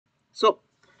So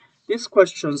this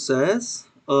question says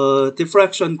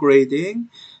diffraction grading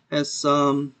has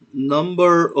some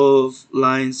number of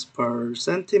lines per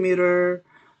centimeter.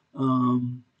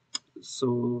 Um,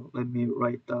 so let me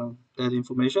write down that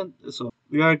information. So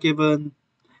we are given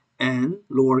n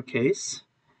lowercase.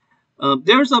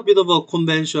 There's a bit of a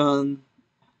convention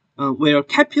where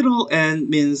capital N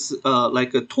means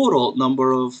like a total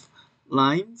number of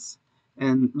lines,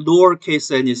 and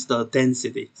lowercase n is the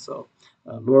density. So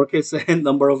lowercase n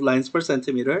number of lines per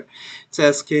centimeter. It's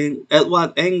asking at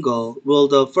what angle will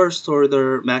the first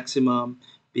order maximum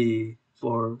be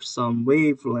for some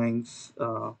wavelength.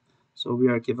 So we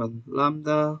are given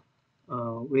lambda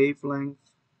wavelength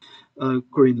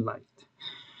green light.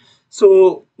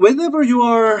 So whenever you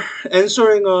are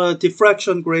answering a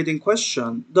diffraction grading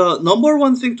question, the number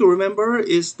one thing to remember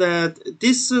is that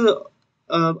this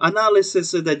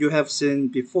analysis that you have seen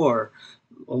before,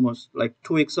 almost like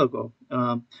 2 weeks ago,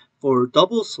 for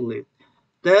double slit,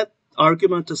 that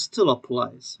argument still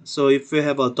applies. So if you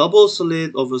have a double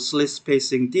slit of a slit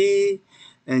spacing d,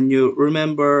 and you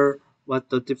remember what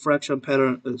the diffraction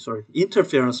pattern,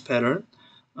 interference pattern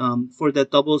for that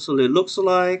double slit looks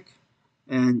like,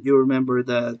 and you remember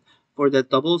that for that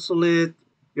double slit,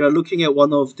 you are looking at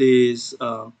one of these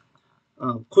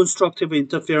constructive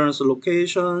interference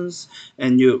locations,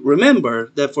 and you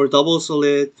remember that for double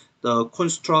slit, the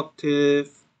constructive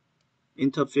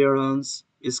interference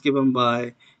is given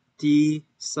by d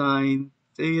sine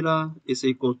theta is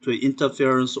equal to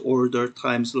interference order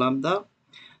times lambda.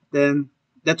 Then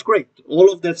that's great.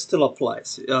 All of that still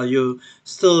applies. You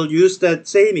still use that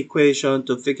same equation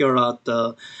to figure out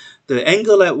the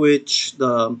angle at which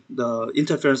the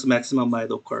interference maximum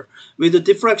might occur. With the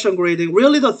diffraction grading,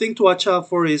 really the thing to watch out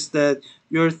for is that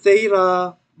your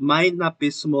theta might not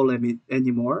be small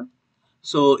anymore.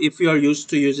 So if you are used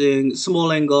to using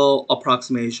small angle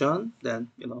approximation, then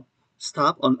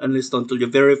stop at least until you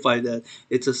verify that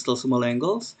it's still small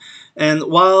angles. And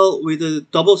while with the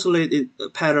double slit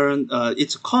pattern,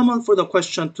 it's common for the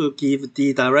question to give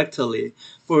d directly.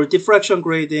 For diffraction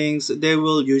gradings, they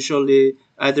will usually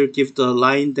either give the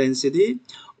line density,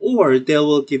 or they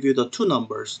will give you the two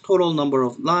numbers, total number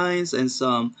of lines and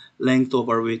some length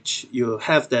over which you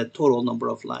have that total number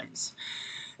of lines.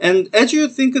 And as you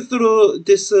think through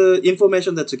this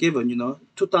information that's given,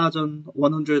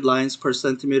 2,100 lines per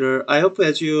centimeter, I hope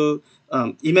as you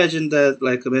imagine that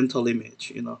like a mental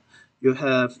image, you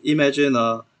have imagine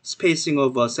a spacing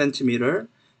of a centimeter,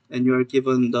 and you are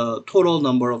given the total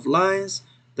number of lines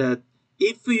that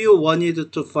if you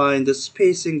wanted to find the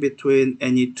spacing between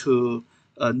any two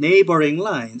neighboring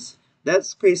lines, that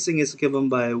spacing is given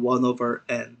by 1 over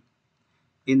n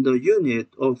in the unit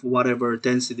of whatever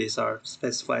densities are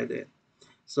specified in.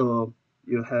 So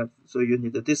you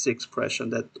need this expression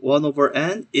that 1 over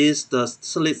n is the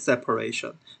slit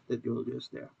separation that you will use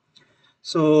there.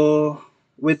 So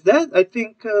with that, I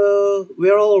think we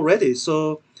are all ready.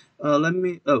 So let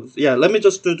me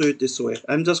just do it this way.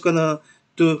 I'm just gonna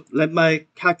let my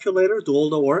calculator do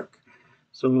all the work.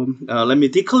 So let me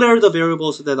declare the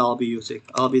variables that I'll be using.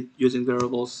 I'll be using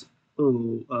variables.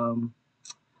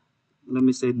 Let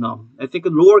me say num. I think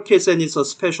lowercase n is a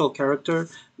special character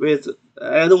with,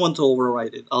 I don't want to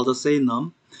override it. I'll just say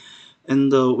num.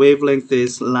 And the wavelength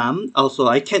is lam. Also,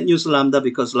 I can't use lambda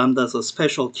because lambda is a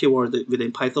special keyword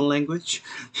within Python language.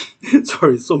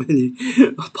 Sorry, so many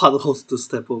potholes to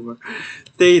step over.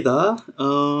 Theta,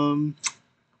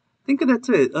 I think that's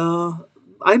it.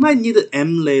 I might need an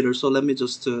m later, so let me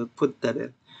just put that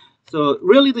in. So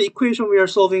really the equation we are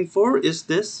solving for is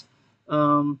this.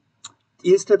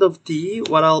 Instead of d,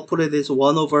 what I'll put it is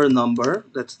 1 over a number.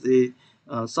 That's the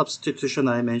substitution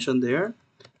I mentioned there.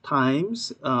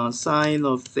 Times sine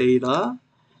of theta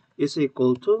is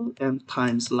equal to m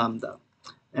times lambda.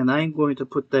 And I'm going to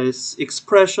put this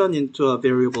expression into a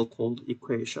variable called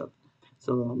equation.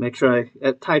 So make sure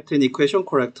I typed in equation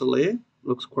correctly.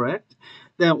 Looks correct.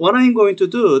 Then what I'm going to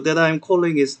do that I'm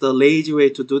calling is the lazy way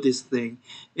to do this thing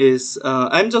is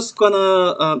I'm just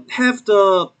gonna have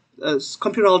the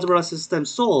computer algebra system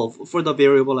solve for the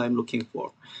variable I'm looking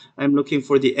for. I'm looking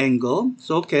for the angle.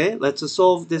 So okay, let's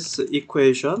solve this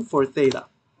equation for theta.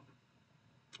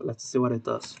 Let's see what it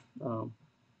does.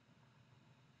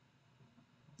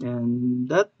 And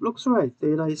that looks right.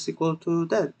 Theta is equal to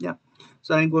that. Yeah.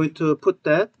 So I'm going to put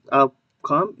that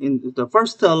outcome in the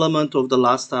first element of the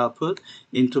last output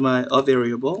into my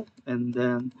variable, and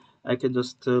then I can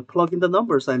just plug in the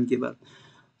numbers I'm given.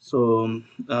 So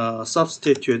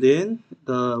substitute in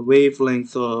the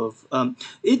wavelength of,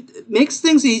 it makes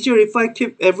things easier if I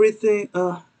keep everything,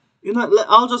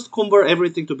 I'll just convert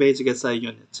everything to basic SI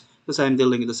units. because I'm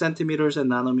dealing with the centimeters and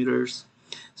nanometers.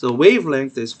 So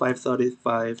wavelength is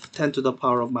 535, 10 to the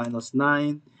power of minus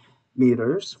 9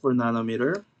 meters for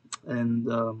nanometer. And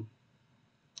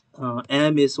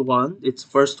M is 1, it's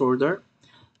first order.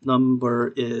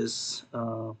 Number is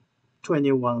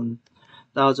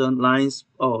 21,000 lines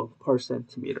per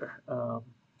centimeter.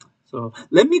 So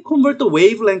let me convert the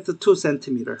wavelength to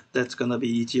centimeter. That's gonna be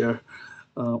easier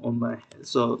on my head.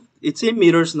 So it's in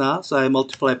meters now, so I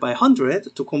multiply by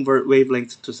 100 to convert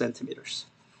wavelength to centimeters.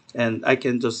 And I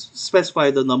can just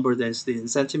specify the number density in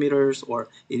centimeters or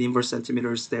in inverse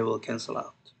centimeters, they will cancel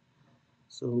out.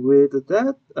 So with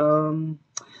that,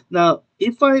 now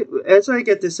if as I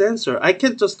get this answer, I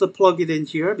can just plug it in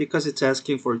here because it's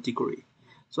asking for degree.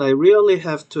 So I really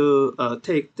have to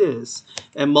take this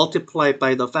and multiply it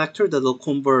by the factor that will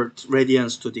convert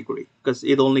radians to degree because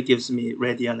it only gives me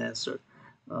radian answer.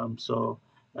 So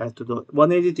I have to do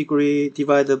 180 degree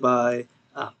divided by,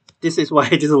 this is why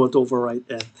I didn't want to overwrite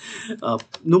that,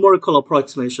 numerical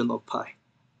approximation of pi.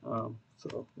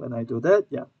 So when I do that,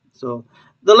 yeah. So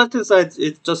the left-hand side,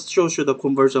 it just shows you the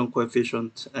conversion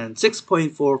coefficient, and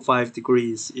 6.45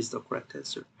 degrees is the correct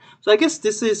answer. So I guess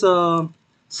this is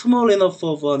small enough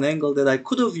of an angle that I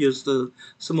could have used the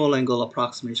small angle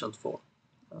approximation for.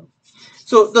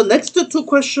 So the next two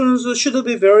questions should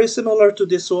be very similar to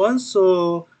this one.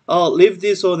 So I'll leave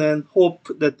this on and hope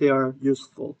that they are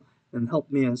useful and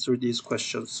help me answer these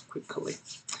questions quickly.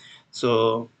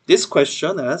 So this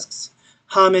question asks,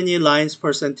 how many lines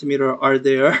per centimeter are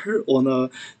there on a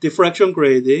diffraction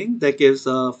grating that gives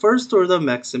a first order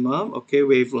maximum, okay,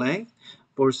 wavelength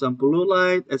for some blue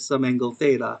light at some angle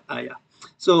theta? Yeah.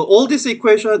 So all this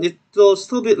equation, it will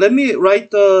still be, let me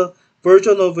write the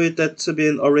version of it that's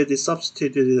been already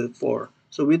substituted for.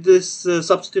 So with this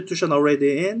substitution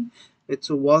already in, it's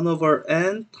 1 over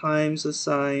n times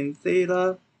sine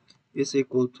theta is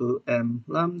equal to m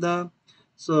lambda.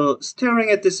 So staring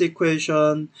at this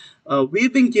equation,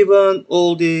 we've been given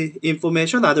all the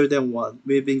information other than one.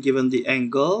 We've been given the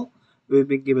angle, we've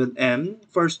been given m,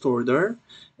 first order,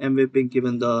 and we've been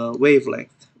given the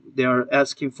wavelength. They are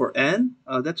asking for n.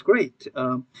 That's great.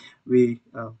 We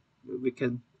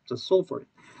can just solve for it.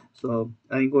 So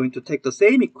I'm going to take the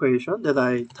same equation that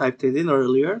I typed it in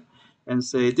earlier and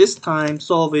say this time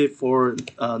solve it for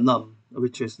num,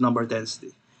 which is number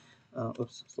density.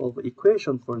 Solve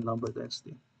equation for number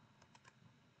density,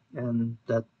 and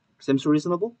that seems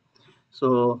reasonable.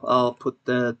 So I'll put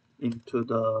that into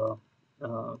the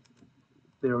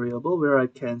variable where I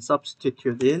can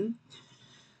substitute in.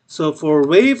 So for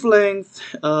wavelength,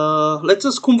 let's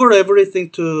just convert everything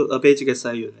to a basic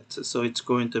SI unit. So it's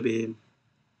going to be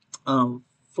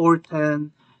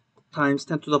 410 times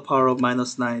 10 to the power of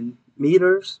minus 9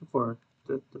 meters for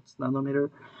that's nanometer.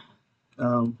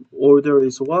 Order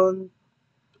is 1,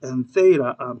 and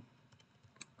theta.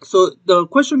 So the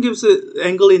question gives an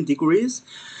angle in degrees.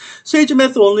 Sage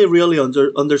Math only really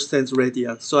understands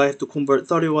radians, so I have to convert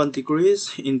 31 degrees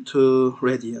into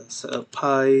radians.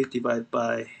 Pi divided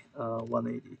by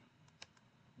 180.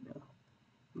 Yeah.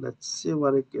 Let's see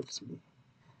what it gives me.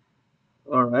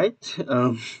 All right.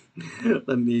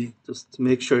 Let me just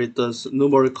make sure it does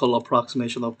numerical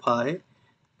approximation of pi,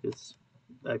 because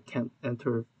I can't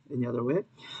enter any other way.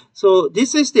 So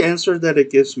this is the answer that it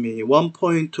gives me,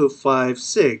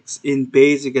 1.256 in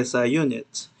basic SI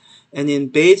units. And in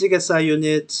basic SI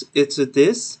units, it's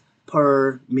this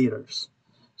per meters.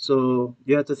 So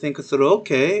you have to think through,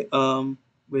 okay,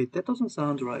 wait, that doesn't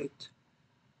sound right.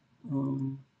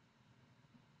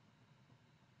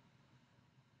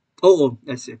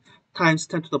 I see. Times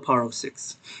 10 to the power of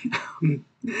 6.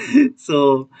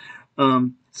 So,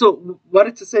 so what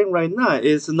it's saying right now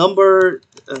is number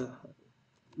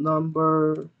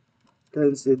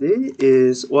density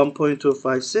is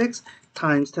 1.256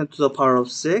 times 10 to the power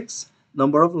of 6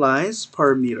 number of lines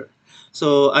per meter.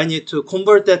 So I need to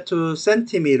convert that to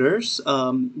centimeters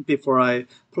before I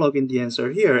plug in the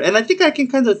answer here. And I think I can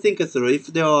kind of think it through. If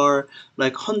there are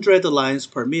like 100 lines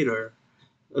per meter,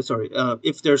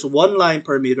 if there's 1 line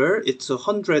per meter, it's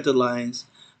 100 lines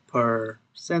per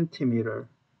centimeter.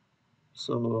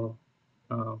 So,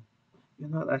 you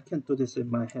know, I can't do this in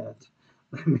my head.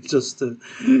 Let me just,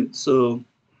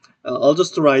 I'll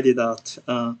just write it out.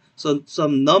 So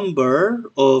some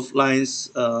number of lines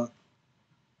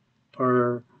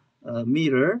per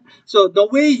meter. So the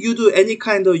way you do any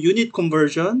kind of unit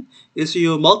conversion is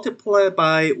you multiply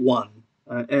by 1.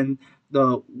 And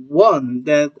the 1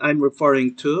 that I'm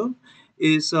referring to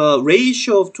is a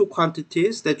ratio of two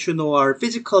quantities that you know are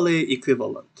physically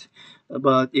equivalent.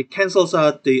 but it cancels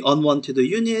out the unwanted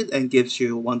unit and gives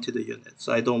you wanted unit.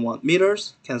 So I don't want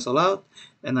meters, cancel out,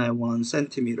 and I want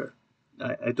centimeter.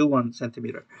 I do want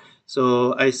centimeter.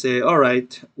 So I say, all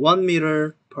right, 1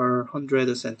 meter per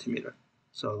 100 centimeter.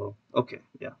 So, okay,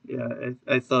 yeah,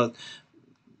 I thought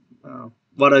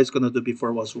what I was going to do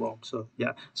before was wrong. So,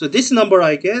 yeah. So this number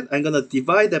I get, I'm going to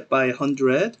divide that by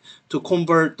 100 to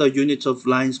convert the units of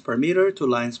lines per meter to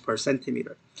lines per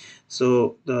centimeter.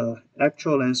 So the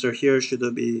actual answer here should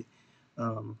be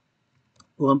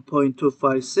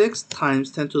 1.256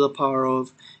 times 10 to the power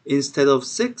of, instead of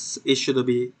 6, it should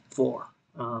be 4,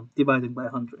 divided by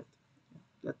 100.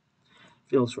 That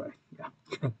feels right. Yeah.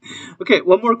 Okay,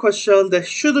 one more question that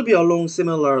should be along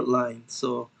similar lines.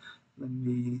 So let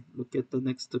me look at the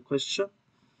next question.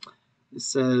 It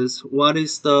says, what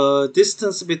is the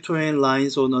distance between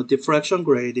lines on a diffraction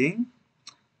grating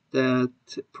that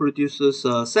produces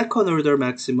a second order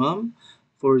maximum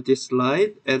for this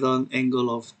light at an angle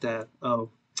of that? Oh,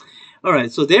 all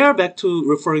right. So they are back to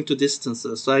referring to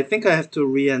distances. So I think I have to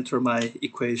re-enter my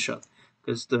equation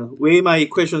because the way my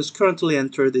equation is currently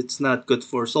entered, it's not good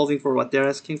for solving for what they're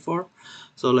asking for.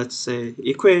 So let's say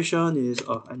equation is,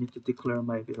 oh, I need to declare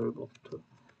my variable to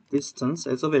distance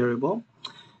as a variable.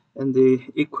 And the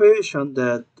equation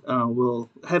that we'll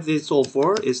have this solve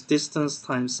for is distance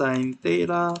times sine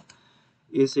theta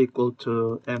is equal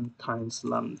to m times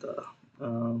lambda.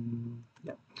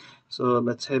 Yeah. So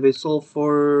let's have it solve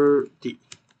for D.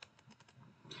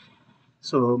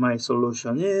 So my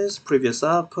solution is previous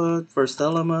output, first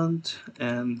element,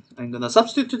 and I'm gonna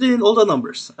substitute in all the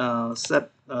numbers.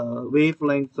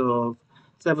 Wavelength of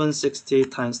 760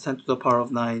 times 10 to the power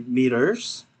of 9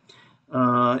 meters.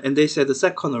 And they said the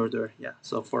second order. Yeah,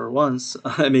 so for once,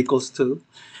 m equals 2.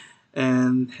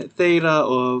 And theta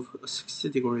of 60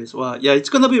 degrees. Wow, yeah, it's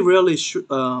gonna be really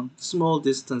small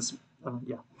distance.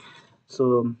 Yeah,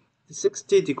 so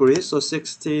 60 degrees, so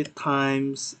 60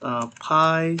 times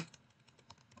pi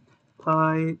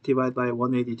divided by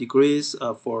 180 degrees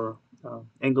for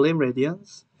angle in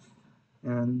radians.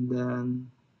 And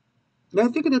then, yeah, I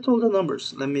think that's all the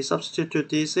numbers. Let me substitute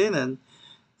this in and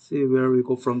see where we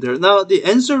go from there. Now, the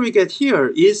answer we get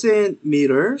here is in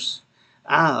meters.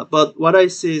 But what I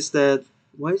see is that,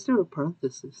 why is there a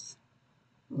parenthesis?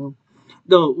 Um,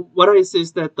 no, what I see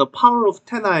is that the power of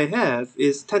 10 I have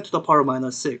is 10 to the power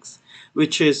minus 6,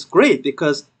 which is great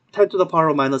because 10 to the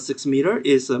power minus 6 meter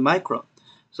is a micron.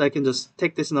 So I can just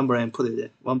take this number and put it in,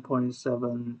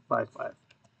 1.755.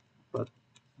 But,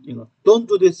 don't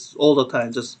do this all the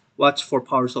time. Just watch for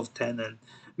powers of 10 and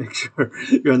make sure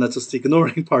you're not just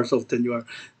ignoring powers of 10. You are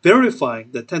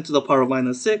verifying that 10 to the power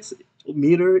minus 6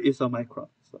 meter is a micron.